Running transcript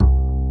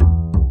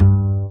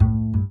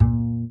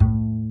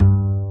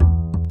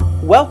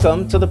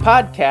Welcome to the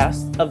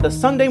podcast of the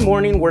Sunday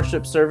morning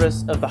worship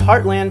service of the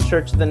Heartland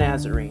Church of the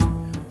Nazarene.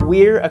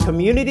 We're a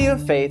community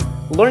of faith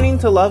learning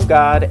to love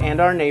God and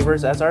our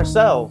neighbors as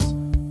ourselves.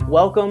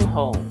 Welcome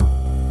home.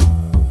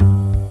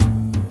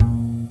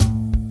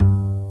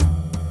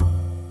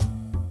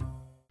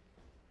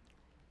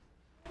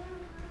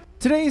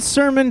 Today's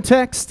sermon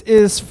text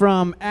is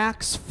from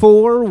Acts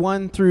 4,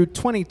 1 through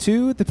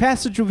 22. The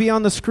passage will be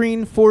on the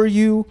screen for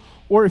you,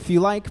 or if you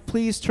like,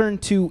 please turn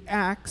to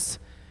Acts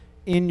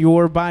in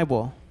your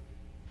Bible.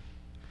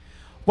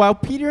 While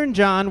Peter and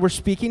John were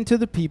speaking to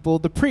the people,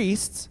 the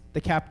priests,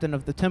 the captain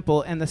of the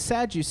temple, and the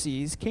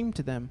Sadducees came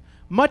to them,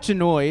 much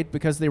annoyed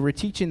because they were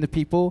teaching the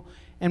people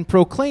and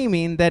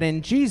proclaiming that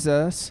in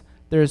Jesus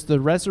there is the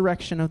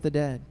resurrection of the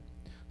dead.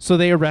 So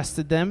they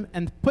arrested them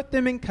and put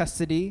them in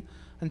custody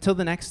until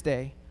the next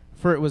day,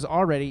 for it was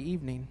already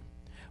evening.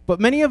 But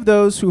many of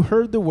those who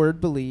heard the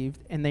word believed,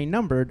 and they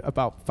numbered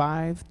about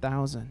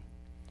 5,000.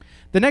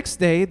 The next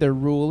day, their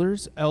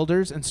rulers,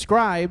 elders, and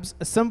scribes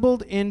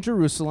assembled in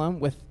Jerusalem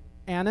with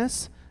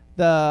Annas,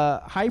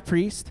 the high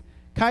priest,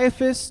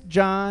 Caiaphas,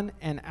 John,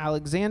 and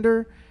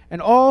Alexander,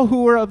 and all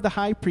who were of the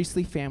high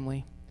priestly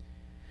family.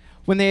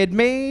 When they had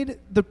made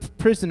the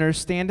prisoners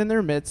stand in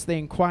their midst, they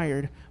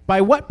inquired,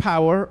 "By what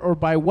power or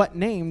by what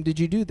name did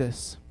you do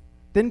this?"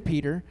 Then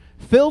Peter,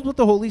 filled with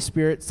the Holy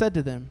Spirit, said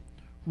to them,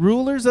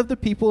 "Rulers of the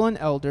people and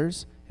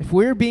elders, if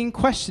we are being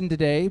questioned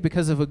today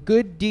because of a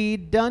good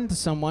deed done to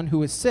someone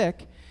who is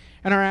sick,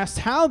 and are asked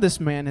how this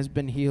man has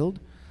been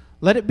healed,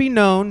 let it be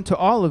known to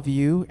all of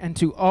you and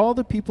to all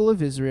the people of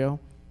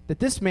Israel that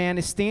this man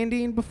is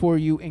standing before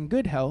you in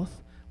good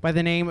health by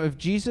the name of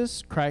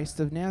Jesus Christ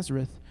of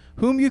Nazareth,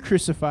 whom you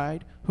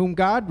crucified, whom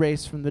God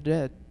raised from the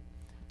dead.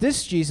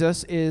 This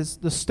Jesus is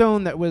the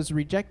stone that was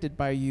rejected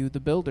by you, the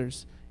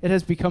builders. It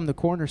has become the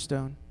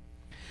cornerstone.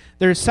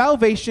 There is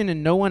salvation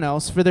in no one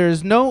else, for there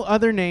is no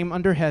other name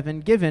under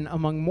heaven given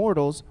among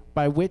mortals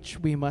by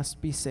which we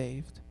must be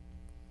saved."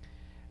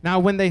 Now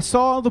when they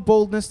saw the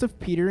boldness of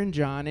Peter and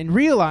John and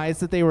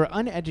realized that they were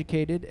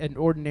uneducated and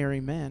ordinary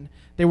men,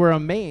 they were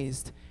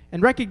amazed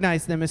and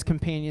recognized them as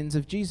companions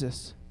of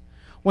Jesus.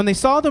 When they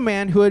saw the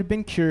man who had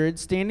been cured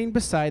standing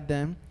beside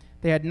them,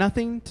 they had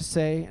nothing to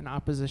say in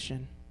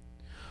opposition.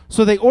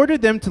 So they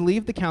ordered them to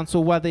leave the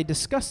council while they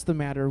discussed the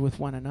matter with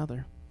one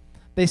another.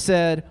 They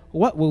said,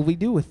 "What will we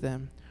do with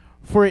them?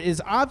 For it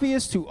is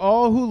obvious to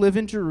all who live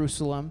in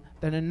Jerusalem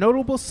that a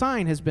notable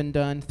sign has been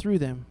done through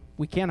them.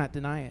 We cannot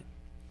deny it.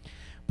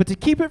 But to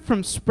keep it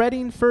from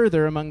spreading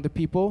further among the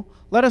people,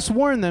 let us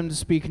warn them to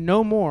speak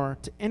no more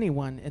to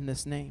anyone in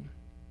this name."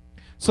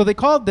 So they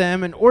called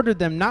them and ordered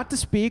them not to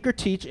speak or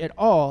teach at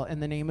all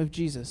in the name of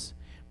Jesus.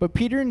 But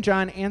Peter and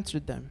John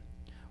answered them,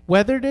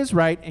 "Whether it is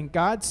right in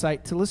God's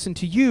sight to listen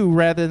to you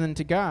rather than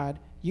to God,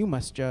 you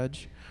must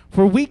judge.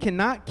 For we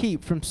cannot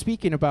keep from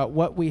speaking about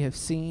what we have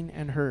seen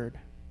and heard."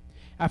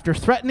 After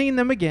threatening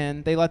them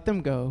again, they let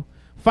them go,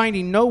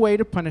 finding no way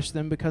to punish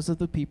them because of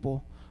the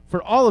people.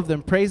 For all of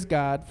them praised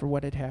God for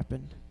what had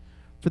happened.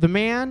 For the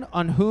man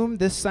on whom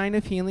this sign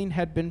of healing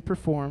had been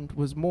performed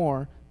was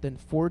more than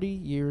 40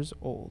 years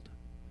old.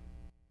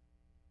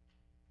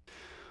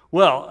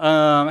 Well,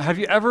 have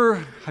you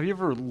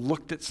ever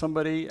looked at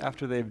somebody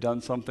after they've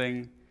done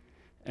something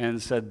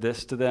and said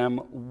this to them?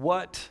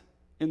 "What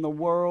in the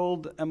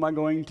world am I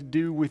going to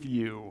do with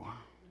you?"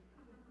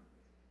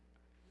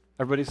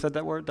 Everybody said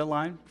that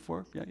line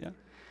before? Yeah.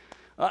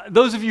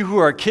 Those of you who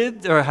are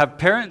kids or have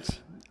parents,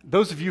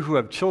 those of you who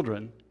have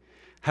children,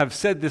 have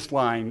said this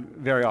line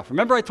very often.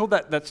 Remember I told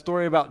that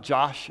story about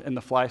Josh and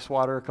the fly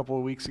swatter a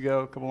couple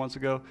months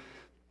ago?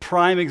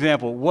 Prime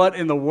example. What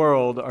in the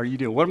world are you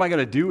doing? What am I going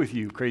to do with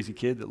you, crazy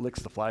kid that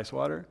licks the fly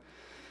swatter?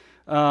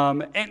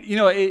 And you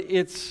know,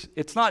 it's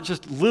not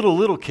just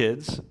little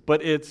kids,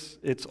 but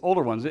it's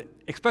older ones,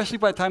 especially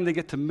by the time they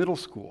get to middle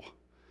school.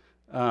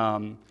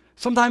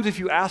 Sometimes if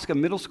you ask a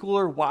middle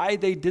schooler why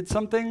they did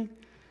something,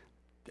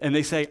 and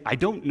they say, "I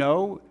don't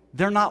know,"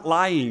 they're not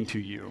lying to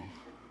you.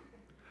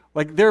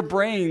 Like their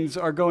brains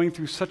are going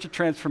through such a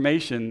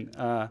transformation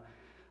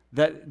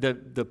that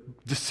the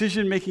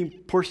decision-making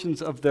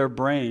portions of their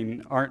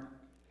brain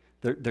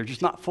they're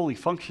just not fully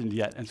functioned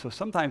yet. And so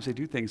sometimes they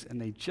do things and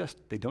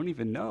they don't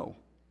even know.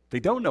 They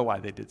don't know why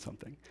they did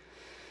something.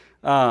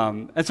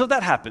 And so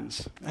that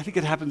happens. I think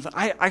it happens.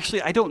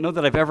 I don't know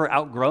that I've ever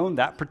outgrown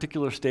that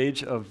particular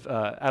stage of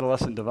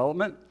adolescent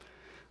development.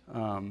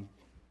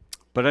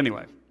 But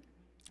anyway,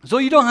 so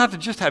you don't have to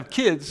just have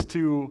kids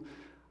to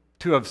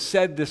have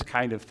said this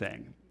kind of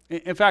thing.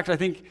 In fact, I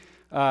think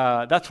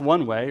that's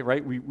one way,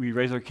 right? We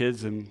raise our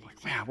kids and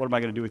like, "Man, what am I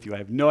going to do with you? I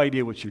have no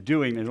idea what you're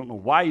doing. I don't know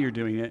why you're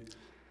doing it."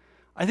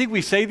 I think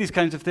we say these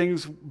kinds of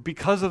things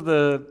because of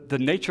the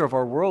nature of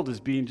our world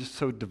as being just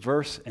so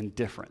diverse and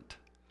different.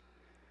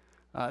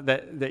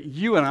 That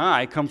you and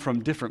I come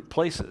from different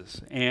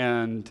places.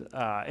 And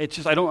it's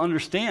just, I don't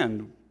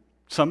understand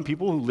some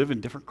people who live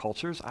in different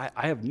cultures.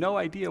 I have no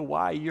idea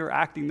why you're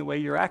acting the way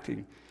you're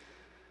acting.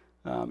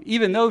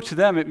 Even though to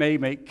them it may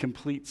make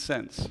complete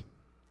sense.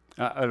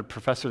 I had a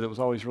professor that was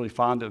always really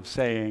fond of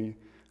saying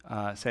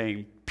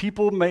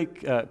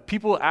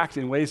people act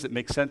in ways that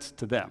make sense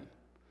to them.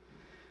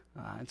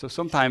 And so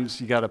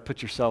sometimes you got to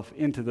put yourself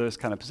into those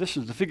kind of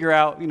positions to figure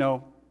out,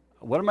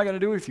 what am I going to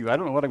do with you? I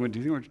don't know what I'm going to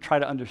do. We're going to try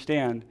to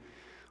understand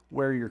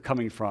where you're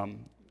coming from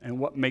and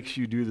what makes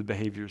you do the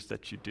behaviors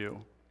that you do.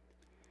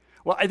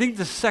 Well, I think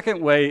the second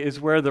way is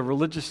where the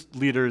religious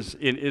leaders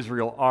in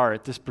Israel are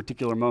at this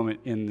particular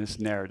moment in this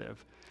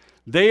narrative.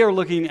 They are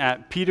looking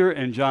at Peter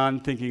and John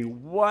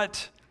thinking,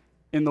 what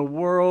in the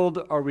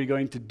world are we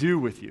going to do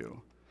with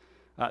you?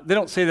 They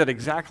don't say that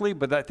exactly,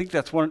 but I think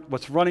that's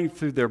what's running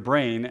through their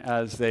brain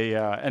as they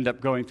end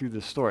up going through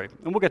this story.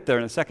 And we'll get there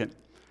in a second.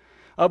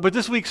 But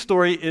this week's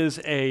story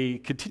is a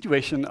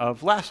continuation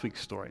of last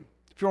week's story.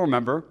 If you'll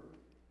remember,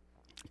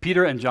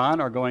 Peter and John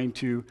are going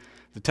to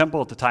the temple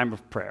at the time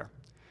of prayer.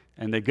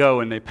 And they go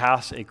and they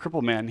pass a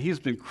crippled man. He's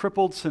been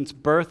crippled since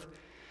birth,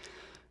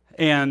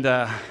 and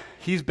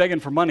he's begging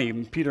for money.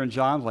 And Peter and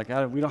John's like,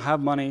 we don't have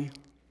money,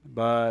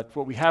 but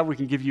what we have we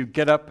can give you,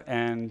 get up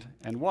and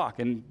walk.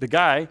 And the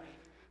guy,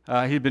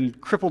 he'd been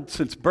crippled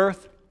since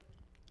birth,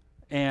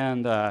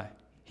 and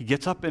he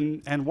gets up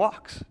and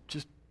walks,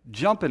 just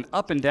jumping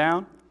up and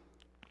down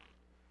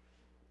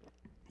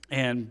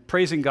and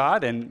praising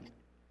God and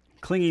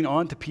clinging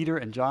on to Peter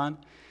and John.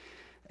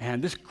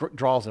 And this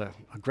draws a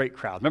great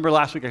crowd. Remember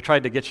last week I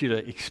tried to get you to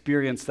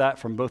experience that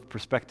from both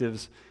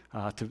perspectives,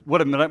 to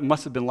what it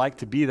must have been like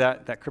to be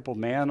that crippled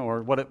man,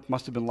 or what it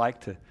must have been like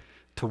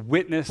to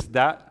witness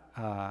that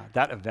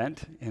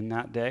event in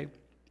that day.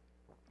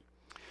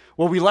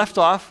 Well, we left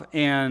off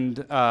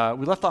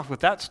with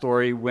that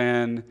story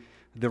when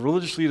the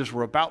religious leaders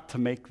were about to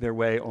make their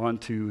way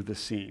onto the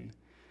scene.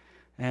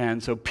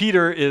 And so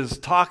Peter is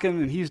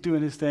talking and he's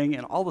doing his thing,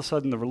 and all of a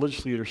sudden the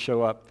religious leaders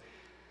show up.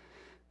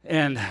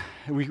 And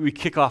we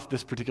kick off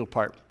this particular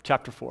part,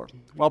 chapter 4.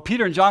 While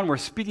Peter and John were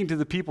speaking to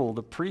the people,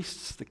 the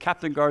priests, the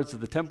captain guards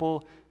of the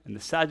temple, and the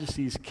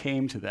Sadducees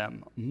came to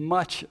them,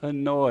 much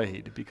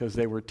annoyed because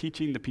they were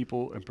teaching the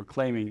people and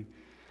proclaiming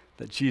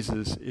that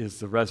Jesus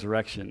is the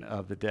resurrection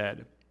of the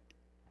dead.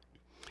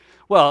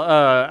 Well,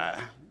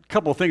 a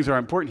couple of things are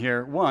important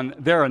here. One,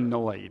 they're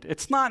annoyed.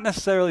 It's not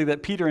necessarily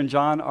that Peter and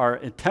John are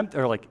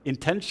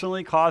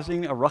intentionally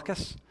causing a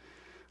ruckus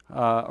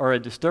or a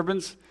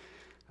disturbance.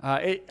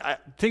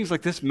 Things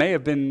like this may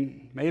have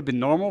been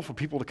normal for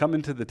people to come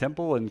into the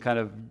temple and kind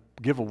of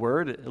give a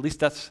word. At least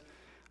that's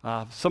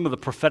some of the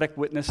prophetic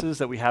witnesses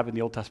that we have in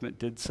the Old Testament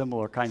did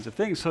similar kinds of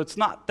things. So it's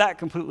not that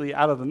completely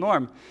out of the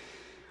norm.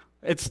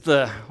 It's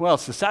the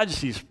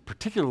Sadducees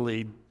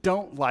particularly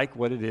don't like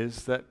what it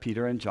is that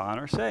Peter and John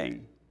are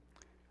saying.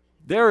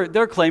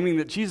 They're claiming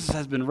that Jesus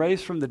has been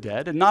raised from the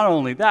dead, and not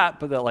only that,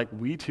 but that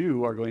we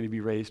too are going to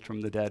be raised from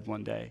the dead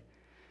one day,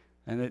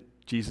 and that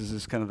Jesus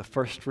is kind of the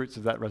first fruits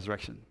of that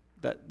resurrection.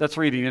 That's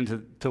reading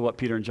into what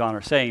Peter and John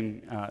are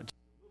saying,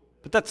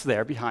 but that's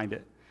there behind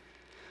it.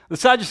 The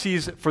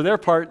Sadducees, for their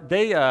part,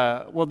 they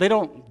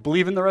don't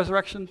believe in the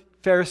resurrection.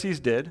 Pharisees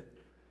did.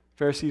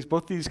 Pharisees,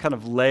 both these kind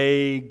of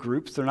lay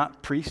groups, they're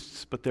not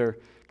priests, but they're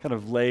kind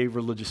of lay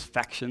religious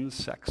factions,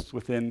 sects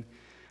within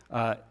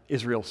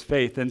Israel's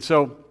faith. And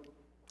so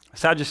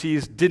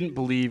Sadducees didn't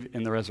believe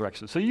in the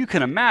resurrection. So you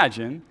can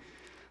imagine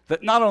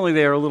that not only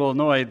they are a little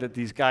annoyed that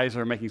these guys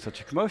are making such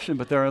a commotion,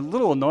 but they're a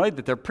little annoyed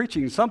that they're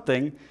preaching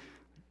something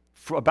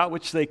about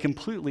which they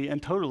completely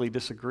and totally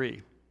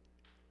disagree.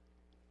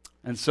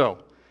 And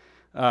so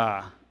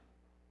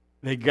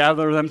they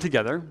gather them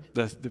together.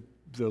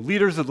 The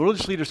leaders, the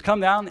religious leaders come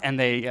down, and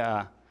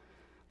they're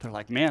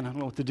like, man, I don't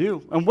know what to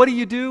do. And what do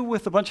you do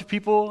with a bunch of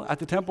people at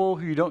the temple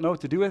who you don't know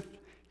what to do with?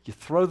 You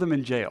throw them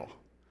in jail.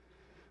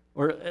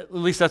 Or at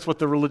least that's what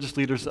the religious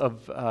leaders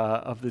of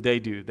the day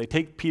do. They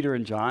take Peter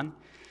and John,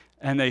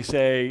 and they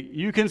say,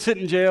 you can sit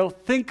in jail,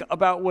 think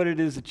about what it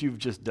is that you've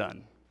just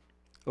done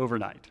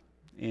overnight.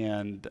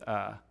 And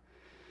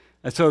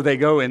so they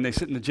go and they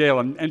sit in the jail.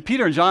 And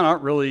Peter and John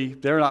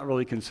they're not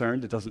really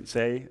concerned. It doesn't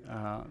say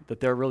that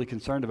they're really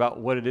concerned about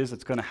what it is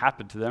that's going to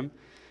happen to them.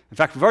 In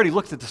fact, we've already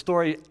looked at the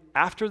story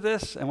after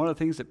this, and one of the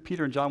things that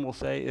Peter and John will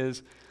say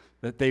is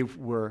that they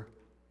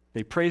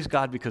praised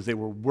God because they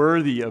were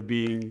worthy of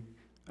being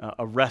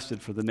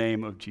arrested for the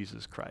name of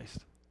Jesus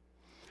Christ.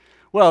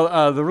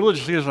 Well, the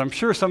religious leaders, I'm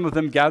sure some of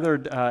them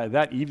gathered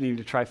that evening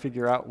to try to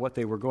figure out what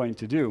they were going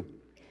to do.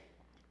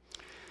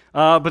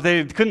 But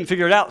they couldn't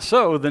figure it out.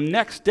 So the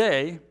next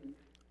day,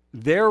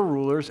 their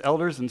rulers,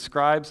 elders, and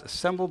scribes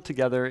assembled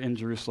together in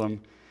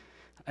Jerusalem,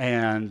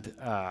 and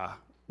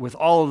with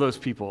all of those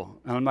people,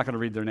 and I'm not going to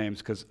read their names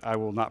because I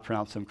will not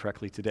pronounce them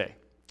correctly today.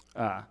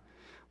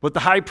 But the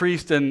high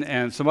priest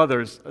and some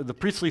others, the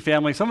priestly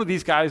family, some of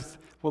these guys,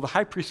 the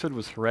high priesthood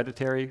was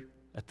hereditary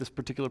at this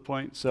particular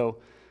point, so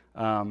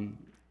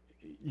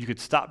you could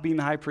stop being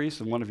the high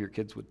priest and one of your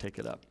kids would take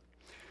it up.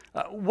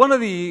 One of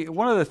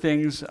the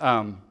things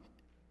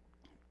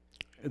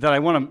that I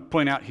want to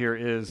point out here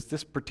is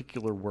this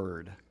particular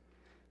word.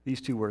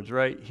 These two words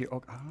right here.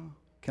 Oh,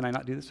 can I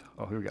not do this?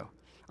 Oh, here we go.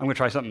 I'm going to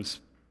try something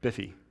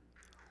spiffy.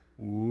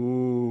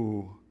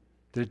 Ooh.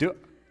 Did it do it?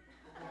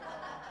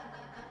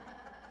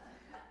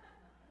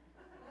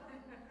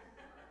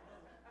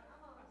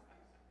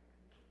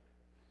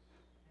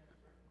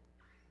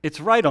 It's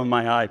right on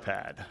my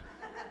iPad.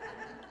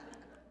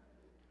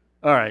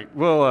 All right,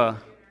 well,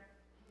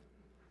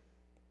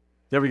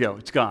 there we go.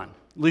 It's gone.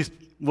 At least,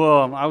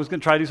 well, I was going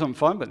to try to do something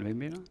fun, but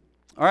maybe not.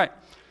 All right.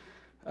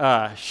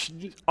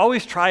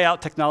 Always try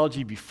out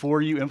technology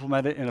before you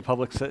implement it in a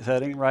public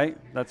setting, right?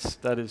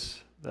 That is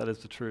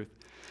the truth.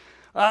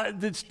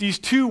 These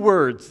two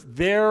words,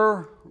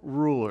 their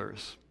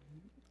rulers,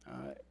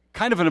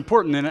 kind of an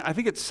important, and I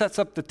think it sets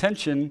up the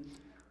tension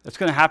that's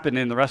going to happen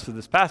in the rest of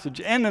this passage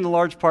and in a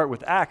large part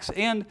with Acts,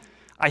 and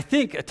I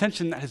think a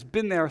tension that has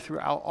been there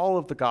throughout all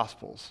of the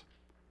Gospels.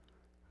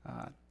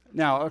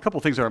 Now, a couple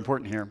things are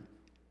important here.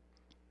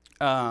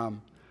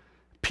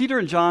 Peter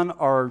and John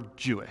are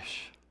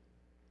Jewish.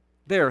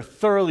 They are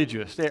thoroughly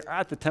Jewish. They are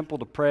at the temple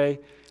to pray.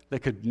 They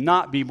could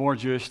not be more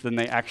Jewish than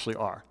they actually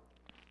are.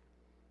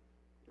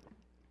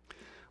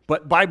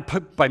 But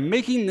by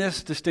making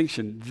this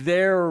distinction,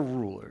 their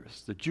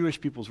rulers, the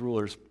Jewish people's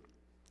rulers,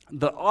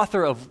 the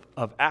author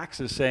of Acts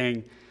is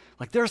saying,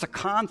 like, there's a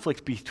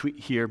conflict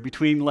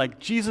between like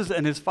Jesus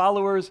and his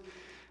followers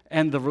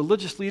and the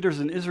religious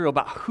leaders in Israel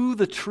about who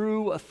the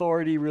true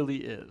authority really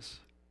is.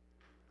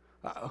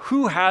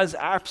 Who has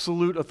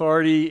absolute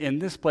authority in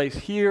this place,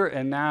 here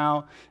and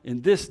now,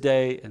 in this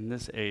day, in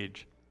this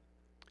age?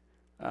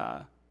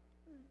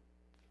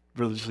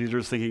 Religious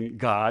leaders thinking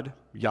God,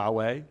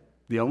 Yahweh,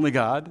 the only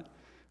God.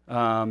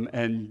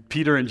 And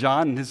Peter and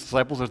John and his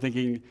disciples are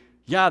thinking,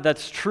 yeah,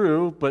 that's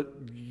true,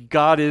 but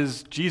God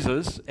is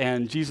Jesus,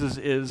 and Jesus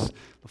is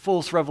the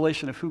fullest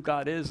revelation of who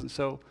God is, and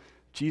so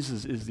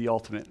Jesus is the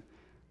ultimate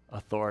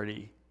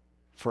authority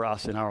for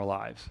us in our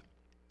lives.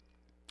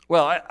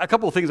 Well, a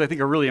couple of things I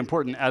think are really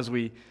important as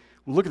we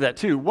look at that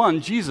too.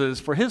 One, Jesus,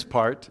 for his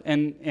part,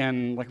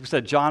 and like we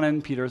said, John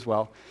and Peter as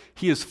well,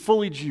 he is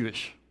fully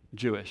Jewish.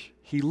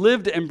 He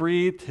lived and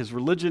breathed his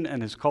religion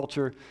and his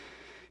culture.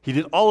 He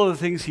did all of the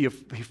things. He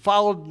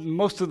followed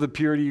most of the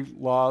purity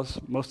laws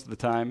most of the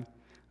time.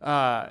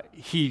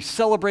 He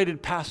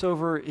celebrated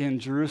Passover in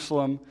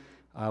Jerusalem.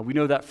 We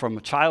know that from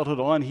childhood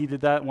on. He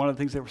did that, one of the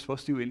things they were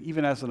supposed to do, and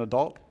even as an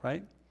adult,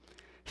 right?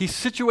 He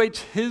situates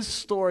his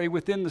story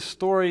within the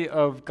story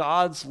of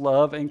God's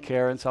love and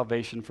care and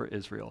salvation for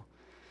Israel,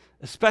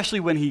 especially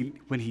when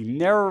he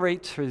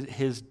narrates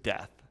his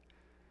death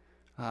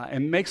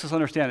and makes us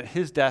understand that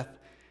his death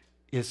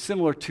is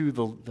similar to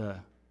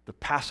the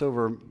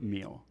Passover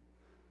meal.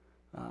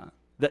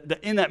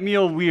 In that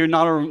meal, we are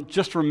not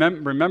just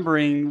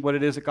remembering what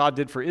it is that God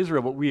did for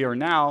Israel, but we are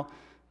now,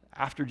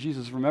 after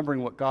Jesus,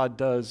 remembering what God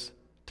does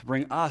to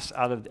bring us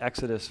out of the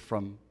Exodus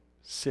from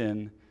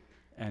sin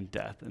and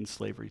death and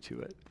slavery to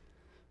it.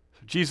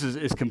 So Jesus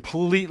is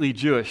completely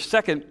Jewish.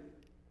 Second,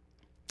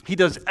 he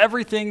does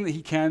everything that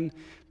he can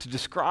to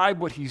describe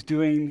what he's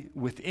doing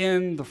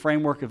within the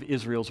framework of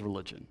Israel's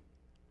religion.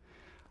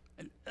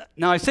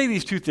 Now, I say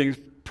these two things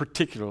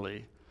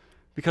particularly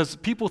because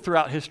people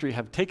throughout history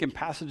have taken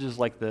passages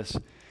like this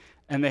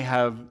and they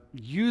have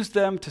used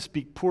them to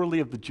speak poorly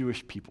of the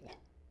Jewish people.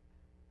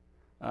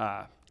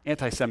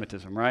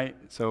 Anti-Semitism, right?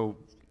 So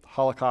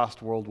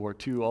Holocaust, World War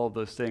II, all of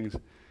those things.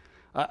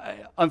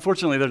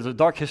 Unfortunately, there's a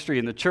dark history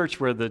in the church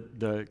where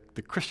the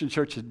Christian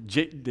church,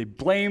 they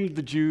blamed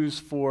the Jews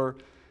for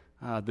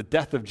the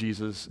death of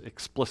Jesus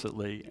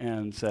explicitly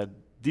and said,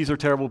 these are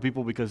terrible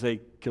people because they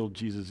killed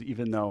Jesus,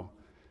 even though,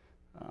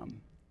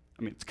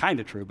 it's kind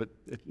of true, but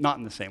not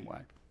in the same way.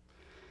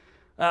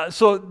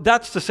 So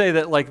that's to say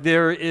that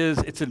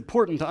it's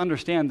important to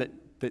understand that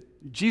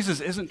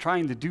Jesus isn't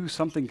trying to do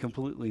something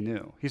completely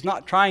new. He's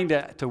not trying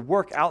to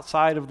work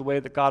outside of the way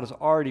that God has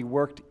already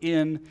worked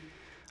in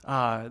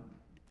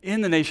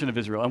the nation of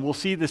Israel. And we'll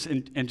see this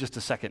in just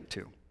a second,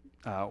 too.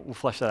 We'll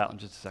flesh that out in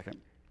just a second.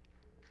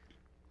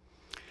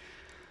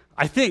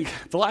 I think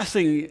the last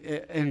thing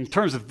in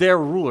terms of their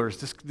rulers,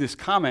 this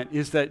comment,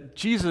 is that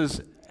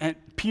Jesus and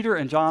Peter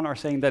and John are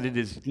saying that it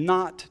is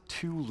not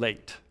too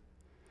late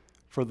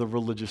for the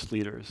religious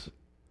leaders.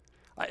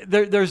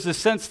 There's this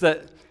sense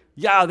that,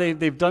 yeah,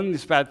 they've done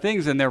these bad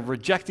things and they're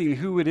rejecting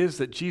who it is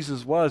that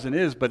Jesus was and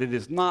is, but it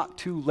is not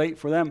too late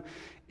for them.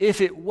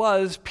 If it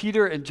was,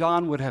 Peter and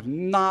John would have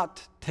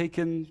not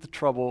taken the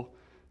trouble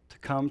to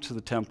come to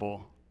the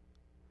temple.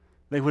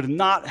 They would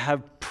not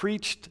have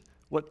preached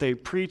what they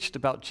preached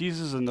about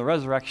Jesus and the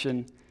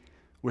resurrection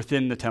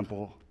within the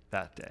temple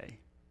that day.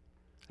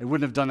 They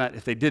wouldn't have done that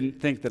if they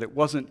didn't think that it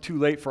wasn't too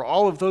late for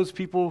all of those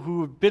people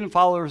who have been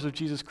followers of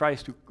Jesus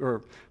Christ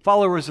or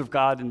followers of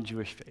God in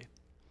Jewish faith.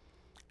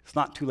 It's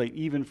not too late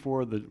even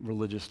for the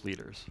religious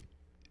leaders.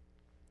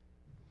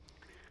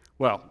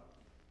 Well,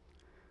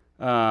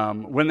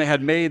 when they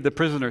had made the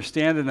prisoner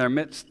stand in their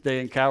midst, they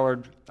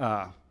encowered.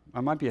 I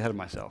might be ahead of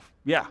myself.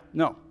 Yeah,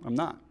 no, I'm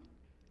not.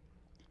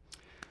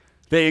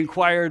 They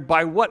inquired,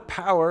 by what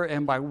power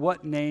and by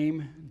what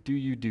name do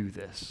you do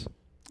this?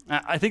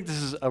 I think this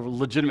is a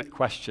legitimate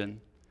question,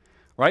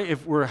 right?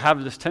 If we're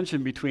having this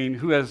tension between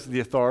who has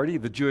the authority,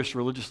 the Jewish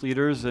religious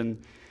leaders,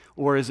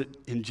 or is it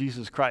in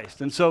Jesus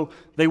Christ? And so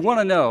they want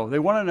to know. They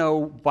want to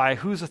know by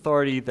whose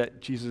authority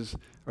that Jesus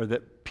or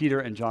that Peter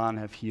and John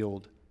have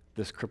healed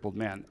this crippled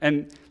man.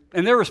 And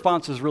their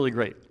response is really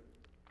great.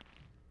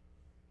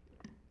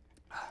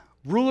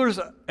 rulers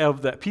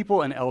of the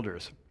people and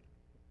elders,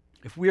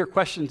 if we are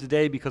questioned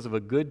today because of a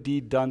good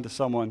deed done to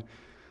someone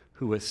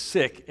who was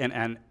sick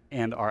and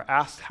are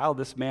asked how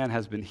this man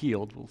has been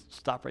healed, we'll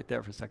stop right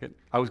there for a second.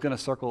 I was going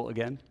to circle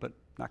again, but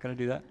not going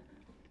to do that.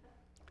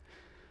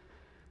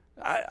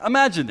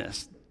 Imagine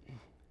this.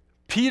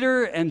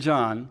 Peter and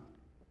John,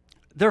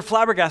 they're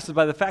flabbergasted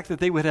by the fact that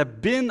they would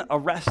have been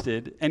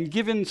arrested and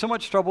given so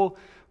much trouble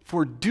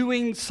for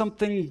doing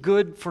something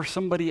good for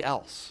somebody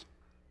else.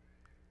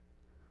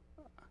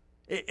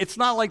 It's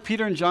not like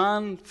Peter and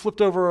John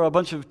flipped over a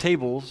bunch of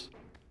tables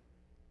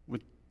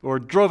or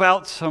drove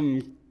out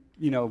some,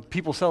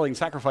 people selling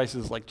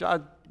sacrifices like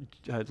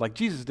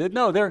Jesus did.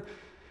 No,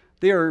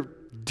 they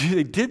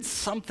did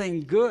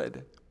something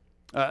good.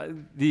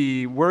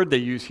 The word they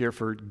use here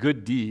for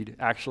good deed,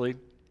 actually,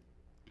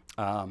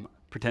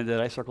 pretend that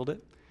I circled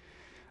it.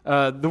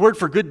 The word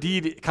for good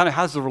deed kind of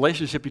has the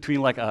relationship between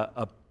like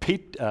a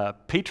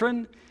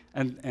patron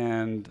and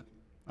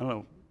I don't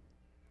know,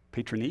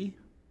 patronee?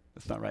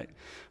 That's not right.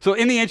 So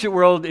in the ancient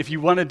world, if you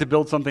wanted to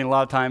build something, a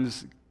lot of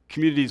times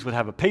communities would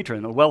have a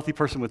patron, a wealthy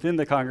person within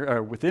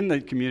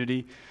the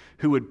community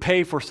who would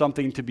pay for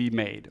something to be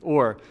made.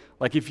 Or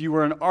like if you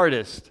were an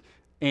artist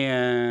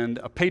and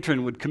a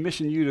patron would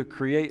commission you to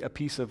create a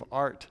piece of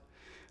art.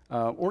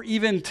 Or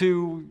even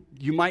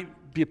you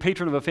might be a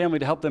patron of a family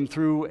to help them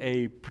through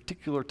a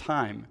particular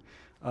time,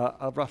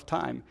 a rough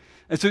time.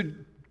 And so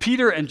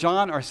Peter and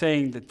John are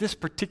saying that this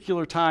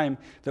particular time,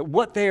 that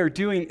what they are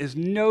doing is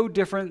no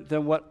different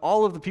than what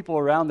all of the people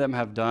around them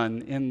have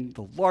done in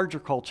the larger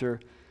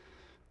culture,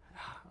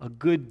 a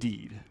good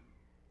deed.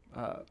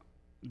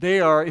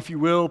 They are, if you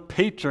will,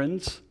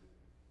 patrons,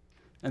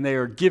 and they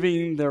are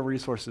giving their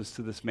resources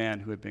to this man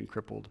who had been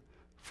crippled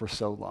for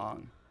so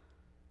long.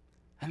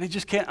 And they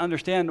just can't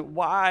understand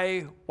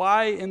why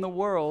in the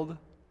world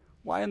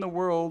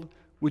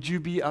would you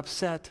be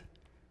upset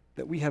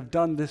that we have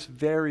done this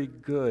very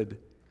good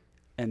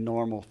and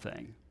normal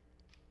thing.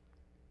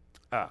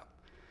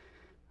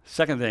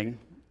 Second thing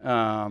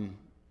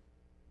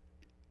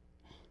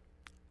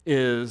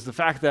is the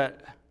fact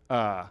that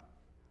not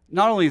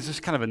only is this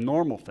kind of a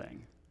normal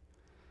thing,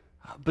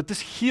 but this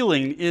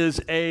healing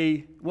is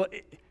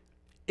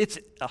it's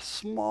a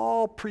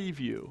small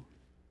preview.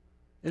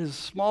 It is a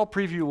small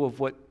preview of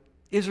what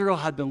Israel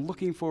had been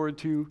looking forward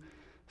to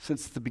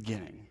since the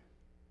beginning.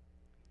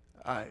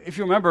 If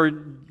you remember,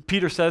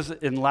 Peter says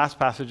in the last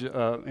passage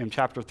in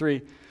chapter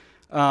 3,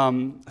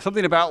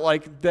 something about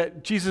like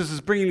that Jesus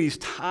is bringing these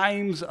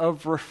times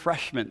of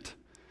refreshment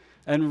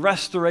and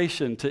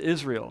restoration to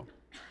Israel.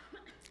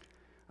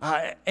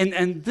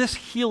 And this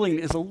healing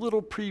is a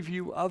little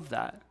preview of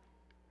that.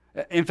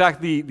 In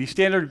fact, the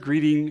standard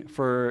greeting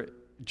for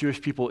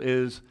Jewish people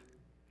is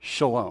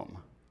shalom,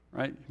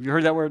 right? Have you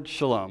heard that word,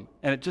 shalom?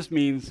 And it just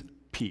means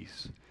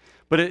peace.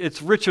 But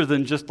it's richer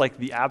than just like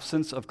the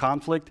absence of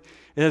conflict.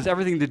 It has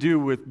everything to do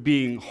with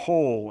being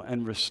whole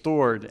and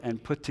restored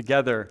and put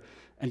together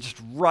and just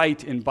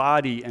right in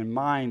body and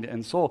mind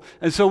and soul.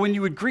 And so when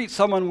you would greet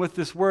someone with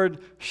this word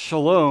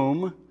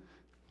shalom,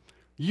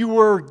 you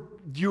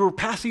were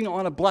passing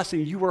on a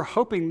blessing. You were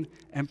hoping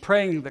and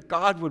praying that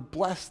God would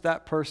bless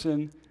that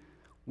person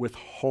with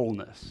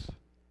wholeness,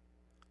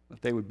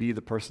 that they would be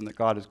the person that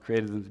God has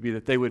created them to be,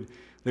 that they would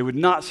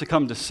not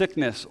succumb to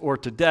sickness or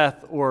to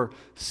death or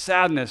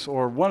sadness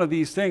or one of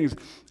these things.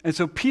 And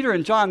so Peter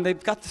and John,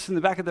 they've got this in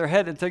the back of their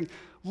head and saying,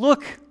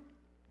 look,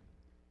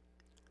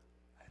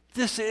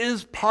 this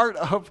is part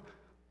of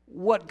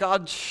what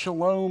God's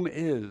shalom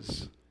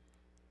is.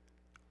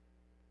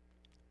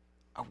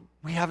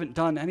 We haven't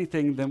done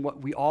anything than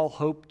what we all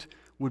hoped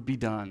would be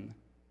done,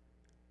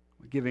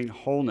 giving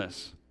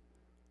wholeness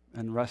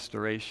and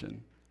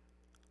restoration.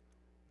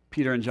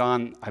 Peter and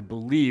John, I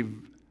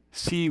believe,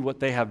 see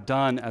what they have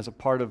done as a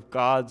part of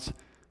God's,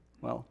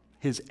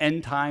 his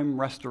end-time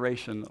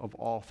restoration of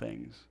all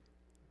things,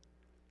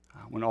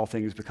 when all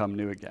things become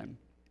new again.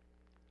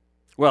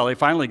 Well, they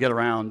finally get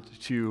around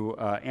to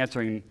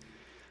answering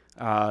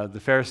the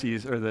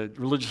Pharisees or the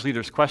religious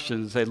leaders'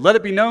 questions. They say, "Let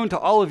it be known to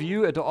all of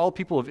you and to all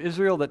people of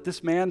Israel that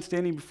this man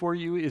standing before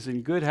you is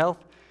in good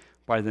health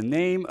by the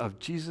name of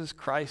Jesus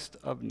Christ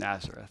of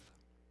Nazareth."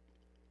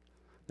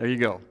 There you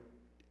go.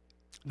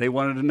 They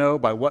wanted to know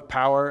by what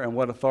power and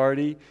what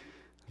authority.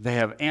 They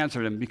have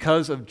answered him.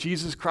 Because of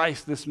Jesus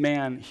Christ, this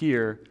man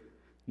here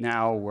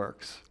now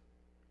works.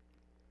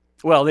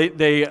 Well, they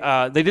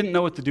didn't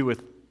know what to do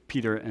with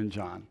Peter and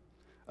John.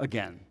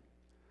 Again,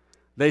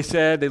 they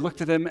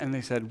looked at him and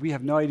they said, "We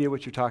have no idea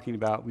what you're talking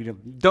about. We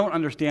don't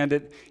understand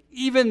it."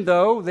 Even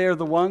though they're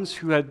the ones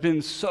who had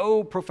been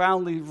so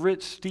profoundly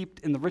rich, steeped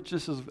in the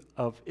richnesses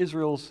of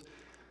Israel's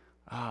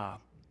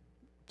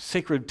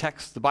sacred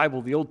text, the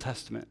Bible, the Old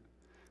Testament,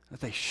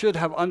 that they should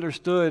have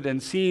understood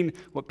and seen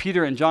what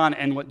Peter and John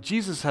and what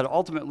Jesus had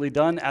ultimately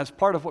done as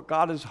part of what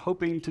God is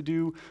hoping to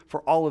do for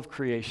all of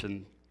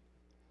creation.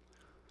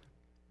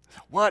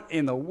 What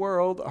in the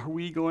world are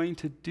we going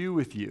to do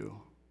with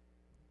you?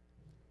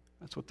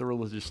 That's what the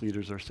religious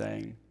leaders are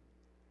saying.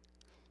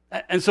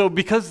 And so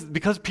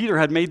because Peter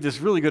had made this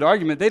really good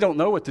argument, they don't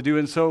know what to do,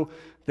 and so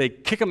they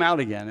kick him out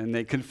again, and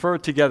they confer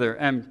together.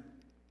 And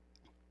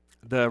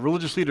the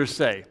religious leaders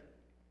say,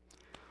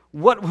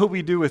 "What will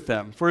we do with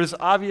them? For it is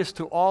obvious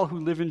to all who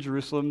live in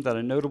Jerusalem that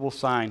a notable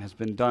sign has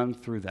been done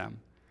through them.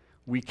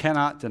 We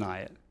cannot deny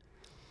it.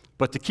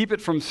 But to keep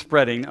it from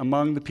spreading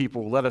among the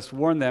people, let us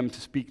warn them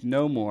to speak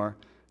no more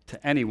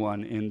to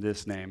anyone in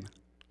this name."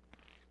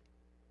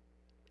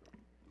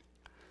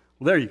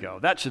 Well, there you go.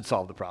 That should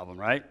solve the problem,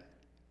 right?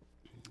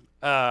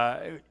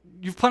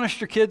 You've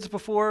punished your kids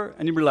before,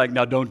 and you'd be like,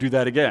 "Now don't do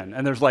that again."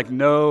 And there's like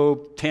no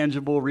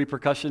tangible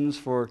repercussions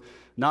for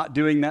not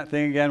doing that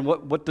thing again.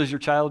 What does your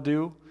child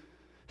do?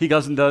 He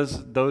goes and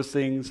does those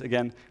things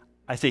again.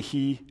 I say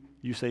he,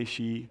 you say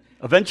she.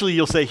 Eventually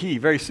you'll say he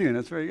very soon.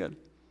 That's very good.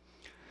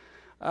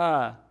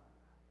 So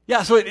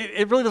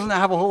it really doesn't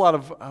have a whole lot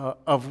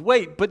of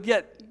weight, but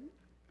yet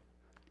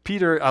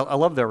Peter, I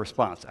love their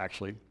response,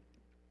 actually.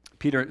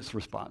 Peter's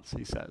response,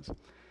 he says,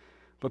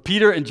 "But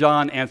Peter and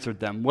John answered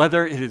them,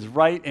 'Whether it is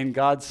right in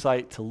God's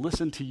sight to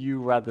listen to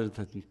you rather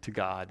than to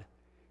God,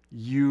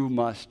 you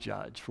must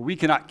judge. For we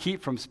cannot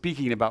keep from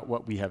speaking about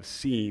what we have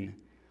seen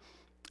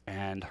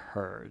and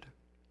heard.'"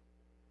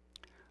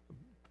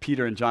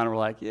 Peter and John were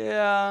like,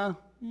 "Yeah,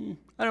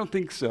 I don't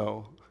think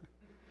so.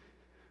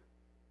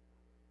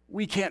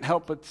 We can't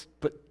help but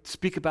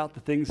speak about the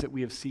things that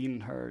we have seen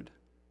and heard.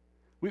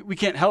 We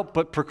can't help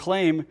but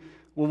proclaim,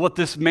 well, what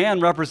this man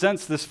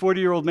represents, this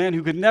 40-year-old man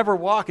who could never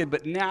walk it,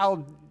 but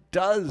now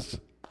does.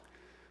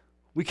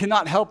 We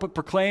cannot help but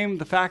proclaim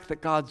the fact that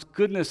God's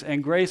goodness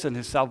and grace and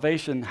his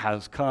salvation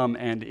has come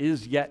and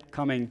is yet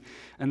coming,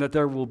 and that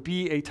there will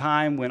be a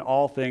time when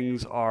all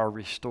things are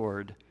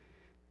restored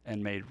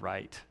and made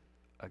right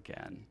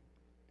again."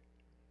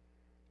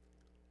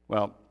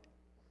 Well,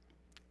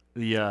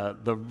 the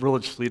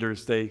religious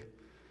leaders, they've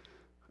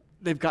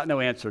got no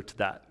answer to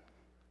that.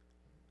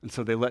 And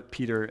so they let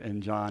Peter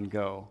and John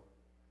go.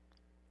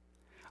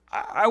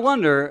 I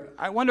wonder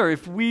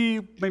if we,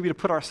 maybe to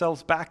put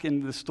ourselves back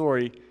into the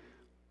story,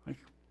 like,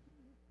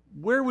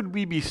 where would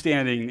we be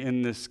standing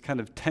in this kind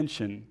of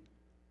tension?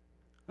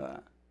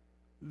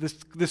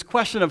 This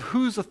question of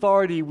whose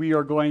authority we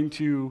are going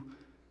to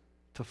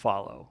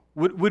follow.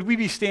 Would we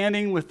be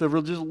standing with the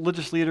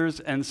religious leaders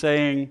and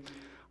saying,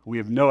 "We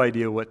have no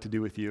idea what to do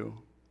with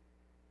you.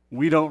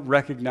 We don't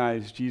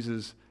recognize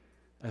Jesus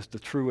as the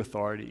true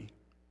authority"?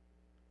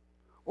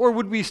 Or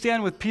would we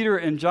stand with Peter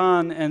and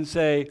John and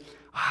say,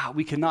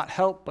 "We cannot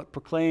help but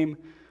proclaim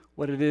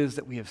what it is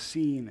that we have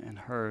seen and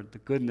heard, the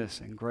goodness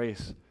and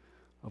grace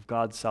of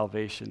God's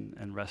salvation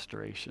and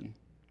restoration"?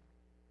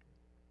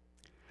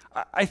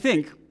 I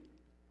think,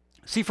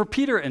 for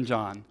Peter and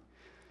John,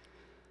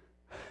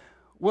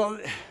 well,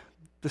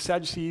 the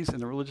Sadducees and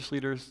the religious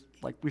leaders,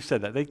 like we've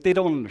said that, they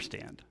don't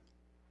understand.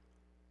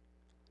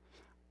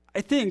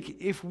 I think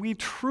if we're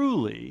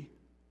truly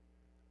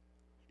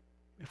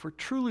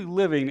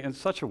living in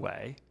such a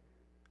way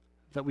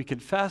that we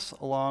confess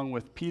along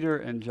with Peter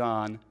and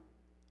John,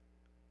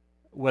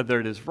 whether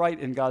it is right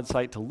in God's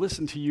sight to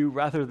listen to you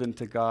rather than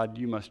to God,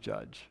 you must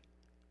judge.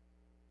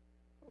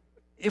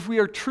 If we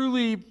are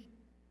truly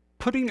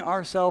putting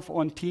ourselves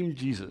on Team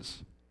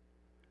Jesus,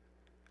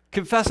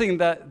 confessing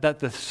that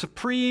the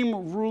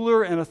supreme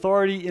ruler and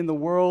authority in the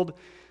world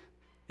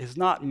is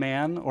not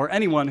man or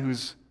anyone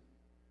who's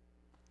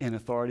in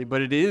authority,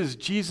 but it is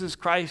Jesus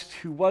Christ,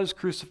 who was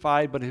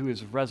crucified but who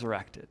is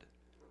resurrected,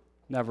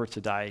 never to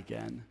die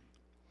again.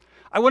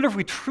 I wonder if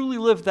we truly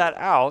lived that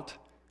out,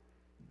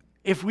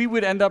 if we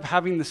would end up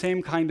having the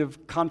same kind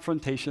of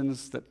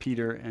confrontations that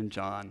Peter and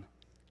John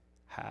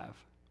have.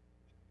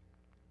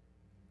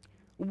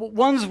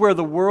 Ones where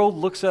the world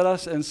looks at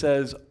us and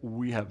says,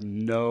 "We have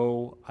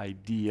no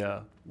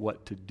idea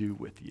what to do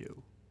with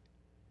you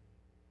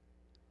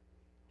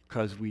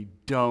because we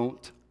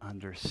don't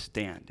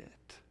understand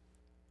it."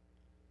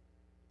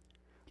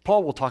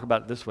 Paul will talk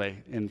about it this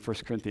way in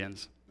 1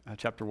 Corinthians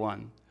chapter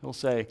 1. He'll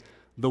say,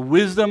 "The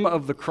wisdom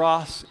of the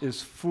cross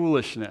is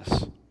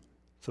foolishness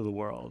to the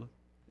world.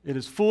 It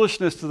is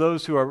foolishness to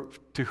those who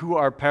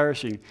are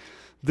perishing."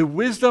 The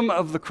wisdom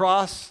of the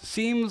cross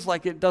seems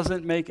like it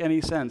doesn't make any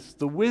sense.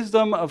 The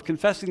wisdom of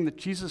confessing that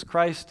Jesus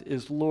Christ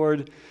is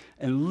Lord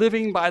and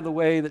living by the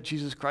way that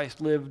Jesus Christ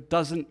lived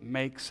doesn't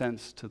make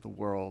sense to the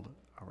world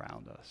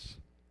around us.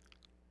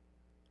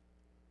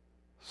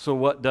 So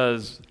what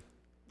does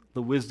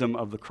the wisdom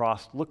of the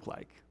cross look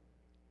like?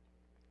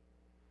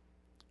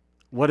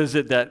 What is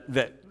it that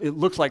it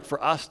looks like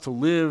for us to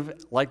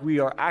live like we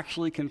are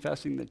actually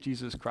confessing that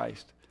Jesus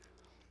Christ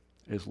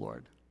is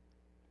Lord?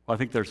 Well, I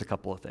think there's a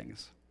couple of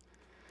things.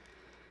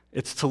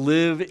 It's to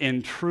live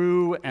in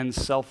true and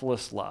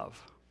selfless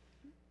love.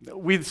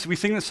 We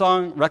sing the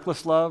song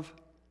 "Reckless Love,"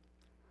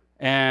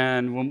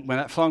 and when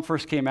that song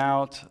first came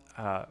out,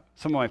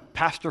 some of my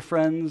pastor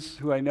friends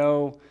who I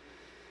know,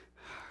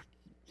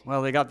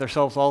 well, they got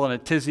themselves all in a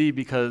tizzy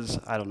because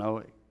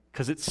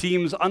it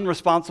seems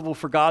unresponsible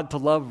for God to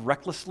love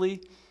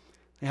recklessly.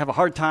 They have a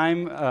hard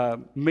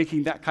time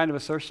making that kind of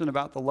assertion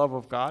about the love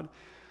of God.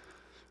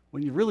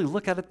 When you really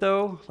look at it,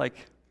 though,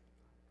 like,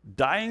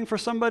 dying for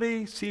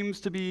somebody seems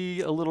to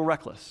be a little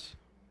reckless.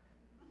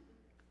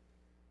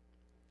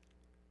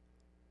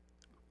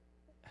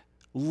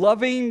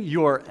 Loving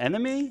your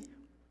enemy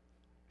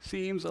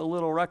seems a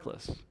little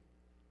reckless.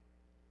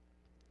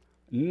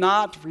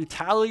 Not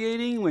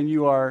retaliating when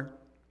you are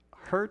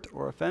hurt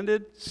or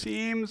offended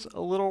seems a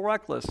little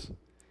reckless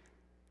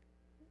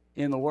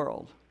in the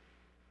world.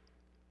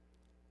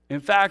 In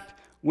fact,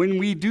 when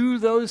we do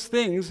those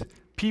things,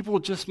 people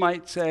just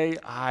might say,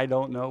 I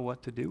don't know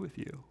what to do with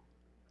you.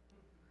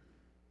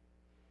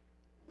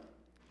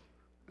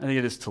 I think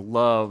it is to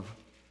love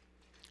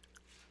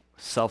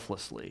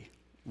selflessly,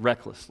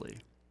 recklessly.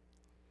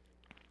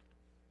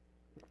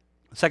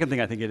 The second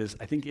thing I think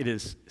it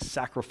is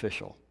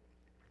sacrificial.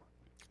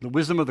 The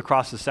wisdom of the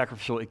cross is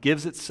sacrificial. It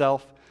gives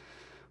itself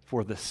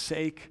for the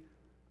sake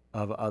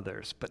of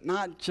others, but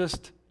not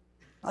just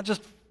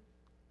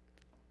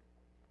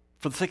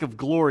for the sake of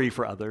glory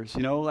for others.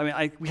 You know, I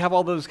mean, we have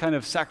all those kind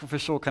of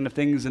sacrificial kind of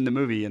things in the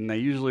movie, and they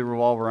usually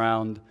revolve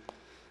around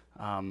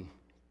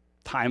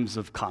times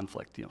of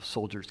conflict. You know,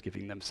 soldiers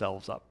giving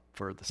themselves up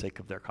for the sake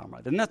of their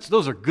comrade, and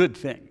those are good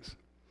things.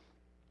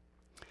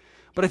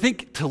 But I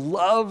think to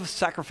love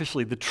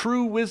sacrificially, the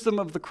true wisdom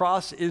of the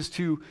cross is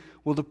to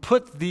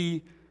put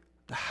the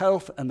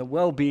health and the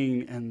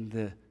well-being and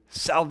the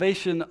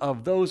salvation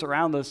of those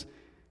around us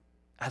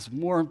as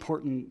more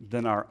important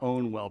than our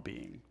own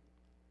well-being.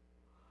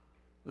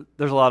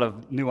 There's a lot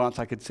of nuance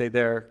I could say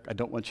there. I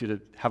don't want you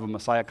to have a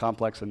Messiah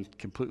complex and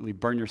completely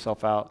burn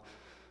yourself out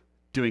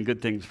doing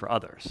good things for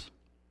others.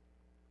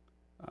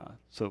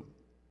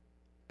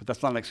 But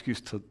that's not an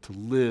excuse to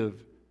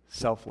live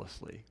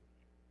selflessly,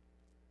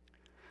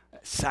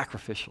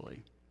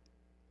 sacrificially.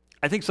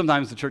 I think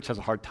sometimes the church has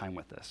a hard time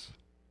with this.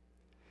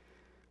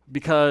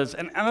 Because,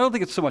 and I don't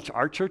think it's so much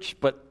our church,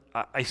 but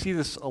I see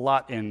this a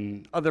lot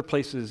in other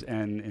places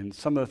and in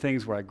some of the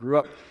things where I grew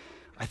up.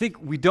 I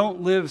think we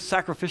don't live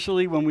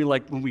sacrificially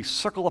when we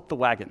circle up the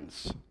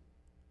wagons,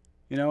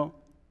 you know?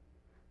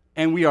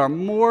 And we are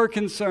more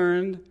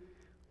concerned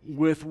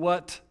with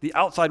what the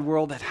outside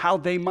world and how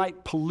they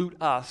might pollute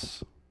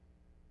us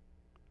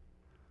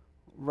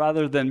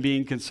rather than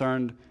being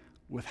concerned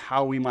with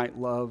how we might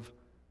love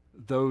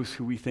those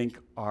who we think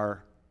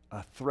are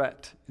a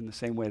threat in the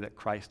same way that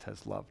Christ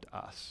has loved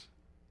us.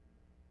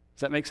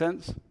 Does that make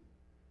sense?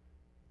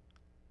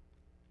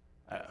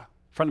 A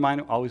friend of mine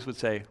always would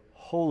say,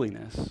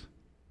 holiness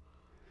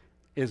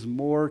is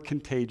more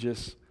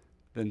contagious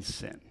than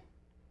sin.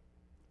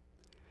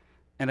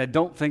 And I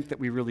don't think that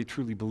we really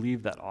truly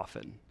believe that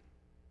often.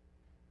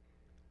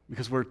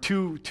 Because we're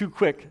too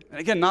quick, and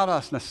again, not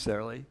us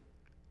necessarily,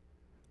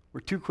 we're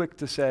too quick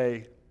to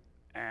say,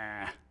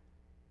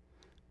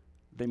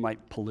 they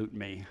might pollute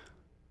me.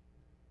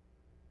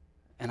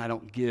 And I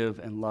don't give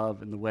and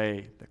love in the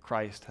way that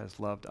Christ has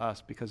loved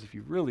us. Because if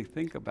you really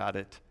think about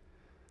it,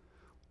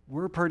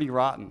 we're pretty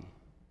rotten.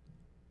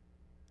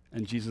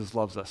 And Jesus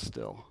loves us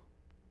still.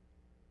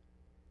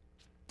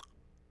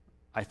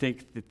 I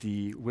think that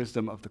the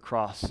wisdom of the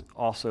cross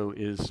also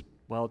is,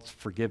 it's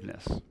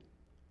forgiveness.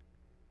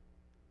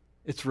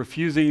 It's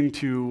refusing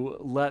to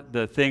let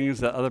the things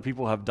that other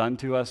people have done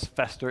to us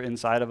fester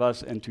inside of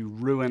us and to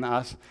ruin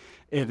us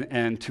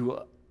and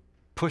to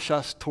push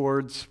us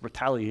towards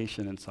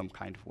retaliation in some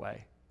kind of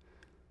way.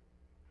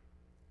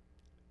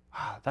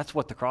 That's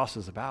what the cross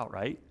is about,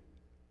 right?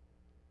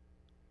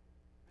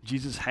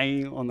 Jesus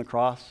hanging on the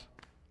cross,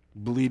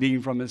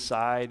 bleeding from his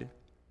side,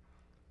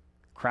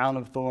 crown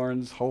of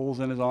thorns, holes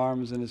in his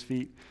arms and his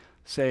feet,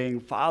 saying,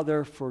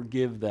 Father,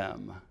 forgive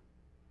them,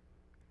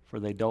 for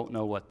they don't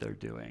know what they're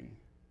doing.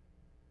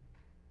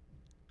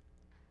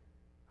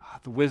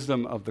 The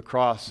wisdom of the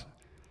cross,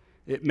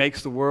 it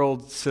makes the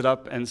world sit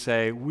up and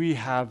say, we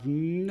have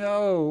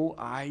no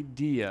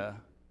idea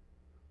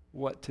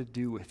what to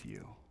do with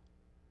you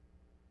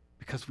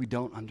because we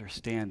don't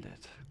understand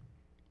it.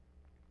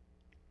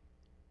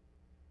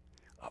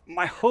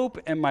 My hope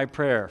and my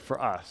prayer for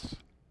us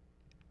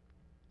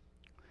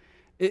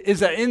is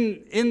that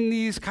in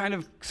these kind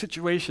of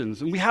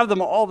situations, and we have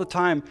them all the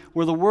time,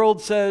 where the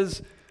world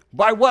says,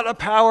 by what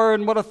power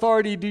and what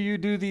authority do you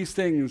do these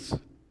things?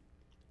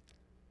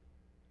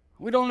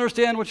 We don't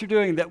understand what you're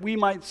doing, that we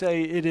might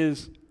say it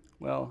is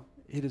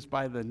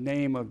by the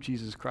name of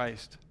Jesus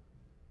Christ,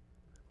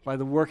 by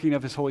the working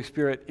of his Holy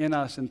Spirit in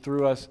us and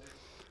through us,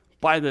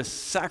 by the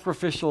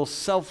sacrificial,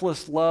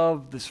 selfless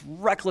love, this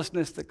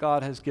recklessness that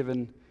God has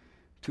given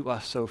to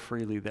us so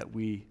freely that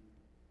we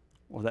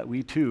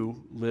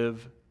too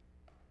live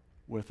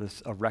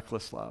with a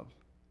reckless love.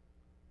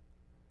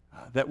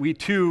 That we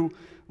too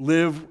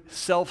live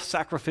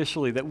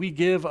self-sacrificially, that we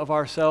give of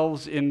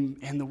ourselves in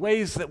the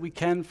ways that we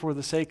can for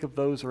the sake of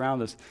those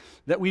around us,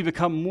 that we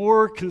become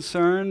more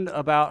concerned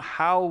about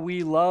how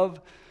we love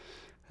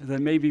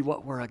than maybe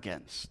what we're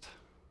against.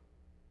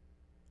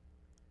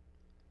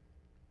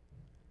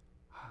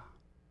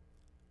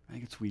 I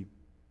think they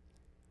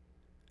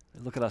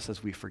look at us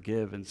as we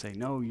forgive and say,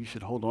 no, you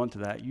should hold on to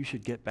that. You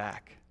should get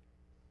back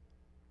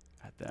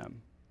at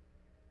them.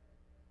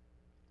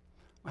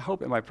 My hope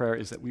and my prayer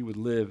is that we would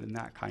live in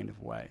that kind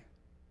of way.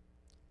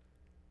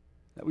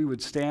 that we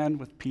would stand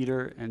with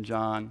Peter and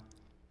John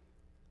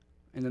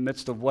in the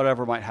midst of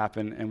whatever might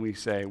happen, and we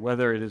say,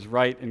 whether it is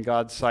right in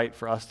God's sight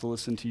for us to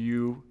listen to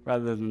you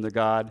rather than to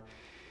God,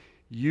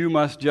 you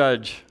must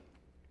judge,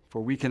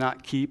 for we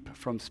cannot keep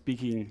from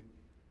speaking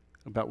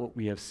about what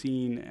we have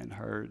seen and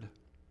heard.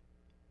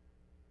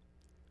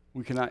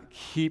 We cannot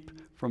keep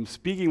from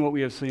speaking what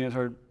we have seen and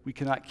heard. We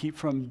cannot keep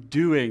from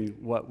doing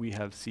what we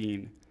have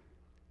seen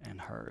and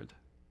heard.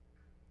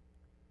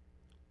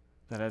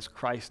 That as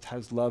Christ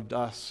has loved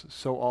us,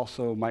 so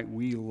also might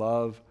we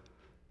love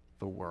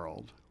the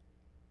world.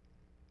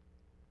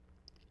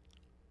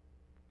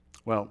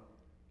 Well,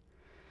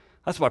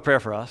 that's my prayer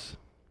for us.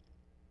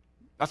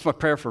 That's my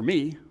prayer for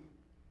me.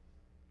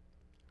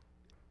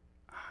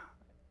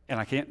 And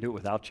I can't do it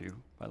without you,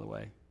 by the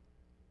way.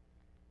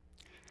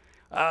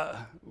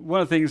 One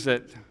of the things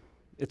that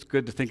it's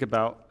good to think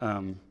about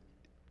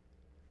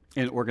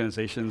in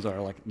organizations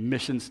are like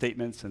mission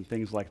statements and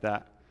things like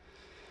that.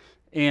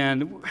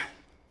 And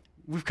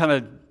we've kind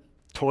of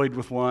toyed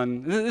with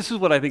one. This is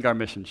what I think our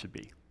mission should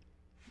be,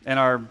 and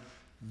our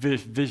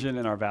vision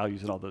and our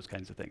values and all those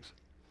kinds of things.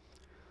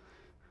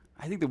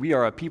 I think that we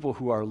are a people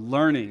who are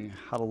learning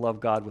how to love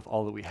God with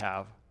all that we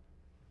have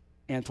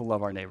and to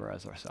love our neighbor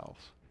as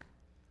ourselves.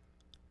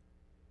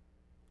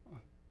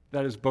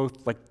 That is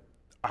both like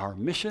our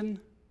mission,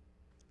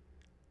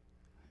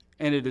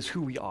 and it is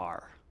who we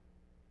are.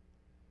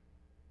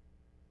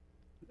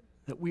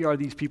 That we are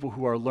these people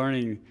who are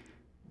learning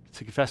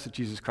to confess that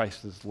Jesus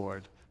Christ is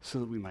Lord so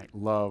that we might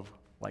love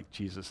like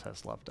Jesus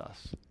has loved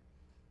us.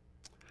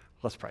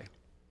 Let's pray.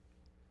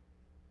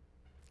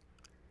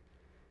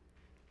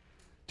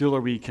 Dear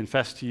Lord, we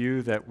confess to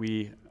you that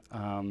we,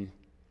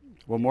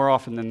 more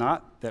often than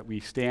not, that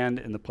we stand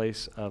in the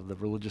place of the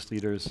religious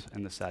leaders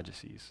and the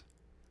Sadducees.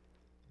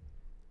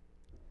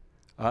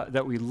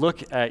 That we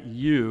look at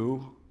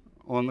you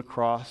on the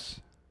cross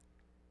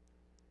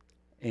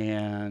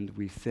and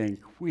we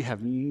think, we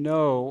have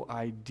no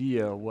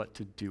idea what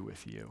to do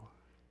with you.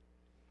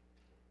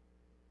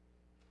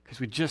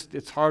 Because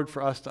it's hard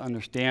for us to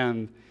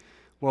understand,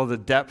 the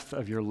depth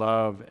of your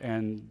love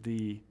and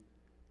the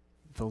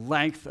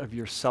length of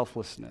your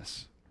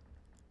selflessness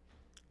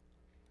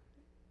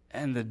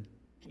and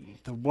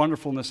the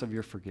wonderfulness of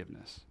your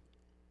forgiveness.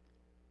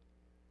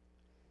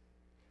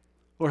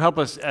 Lord, help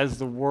us as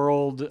the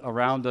world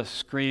around us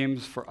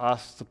screams for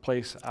us to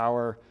place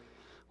our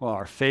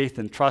faith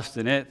and trust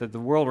in it, that the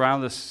world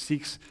around us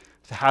seeks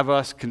to have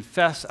us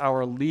confess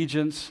our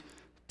allegiance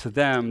to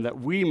them, that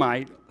we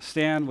might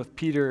stand with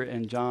Peter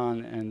and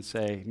John and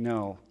say,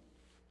 no,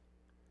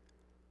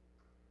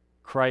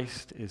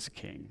 Christ is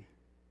King.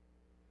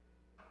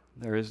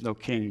 There is no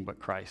king but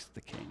Christ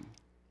the King.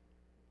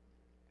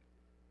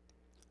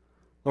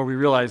 Lord, we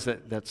realize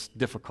that that's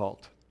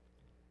difficult.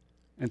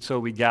 And so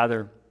we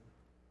gather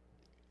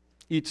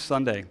each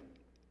Sunday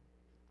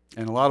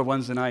and a lot of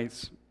Wednesday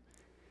nights,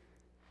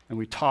 and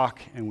we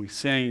talk and we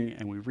sing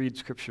and we read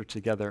Scripture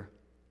together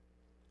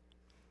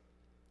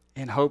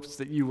in hopes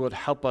that you would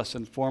help us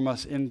and form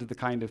us into the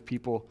kind of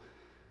people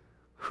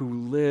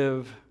who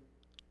live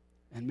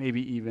and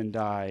maybe even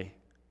die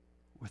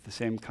with the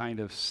same kind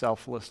of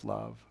selfless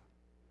love,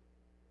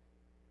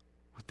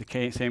 with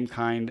the same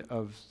kind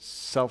of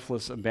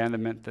selfless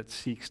abandonment that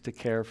seeks to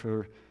care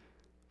for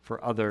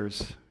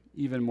others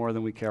even more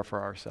than we care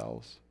for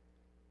ourselves.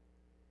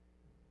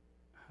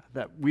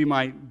 That we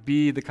might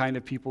be the kind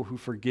of people who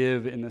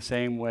forgive in the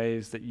same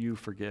ways that you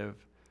forgive,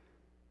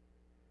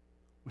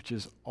 which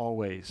is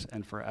always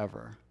and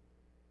forever.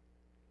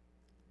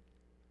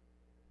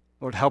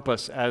 Lord, help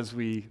us as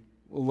we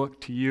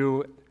look to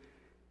you,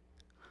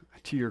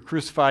 to your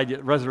crucified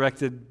yet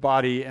resurrected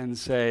body, and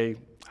say,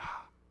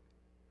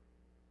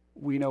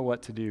 we know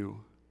what to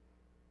do.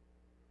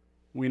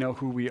 We know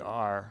who we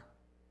are.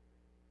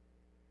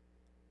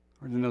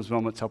 Lord, in those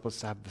moments, help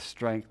us to have the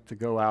strength to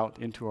go out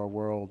into our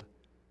world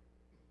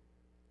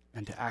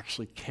and to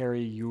actually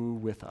carry you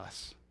with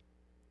us,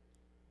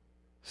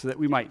 so that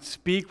we might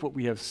speak what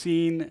we have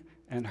seen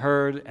and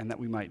heard, and that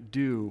we might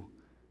do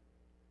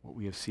what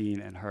we have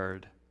seen and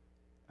heard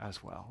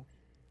as well.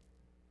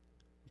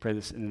 We pray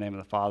this in the name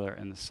of the Father,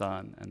 and the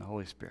Son, and the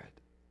Holy Spirit.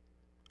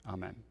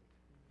 Amen.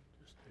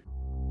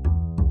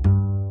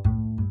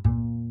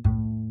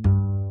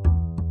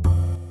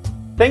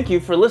 Thank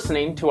you for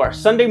listening to our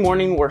Sunday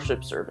morning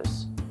worship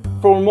service.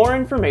 For more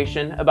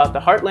information about the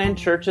Heartland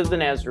Church of the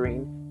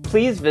Nazarene,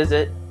 please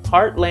visit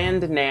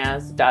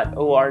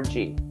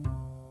heartlandnaz.org.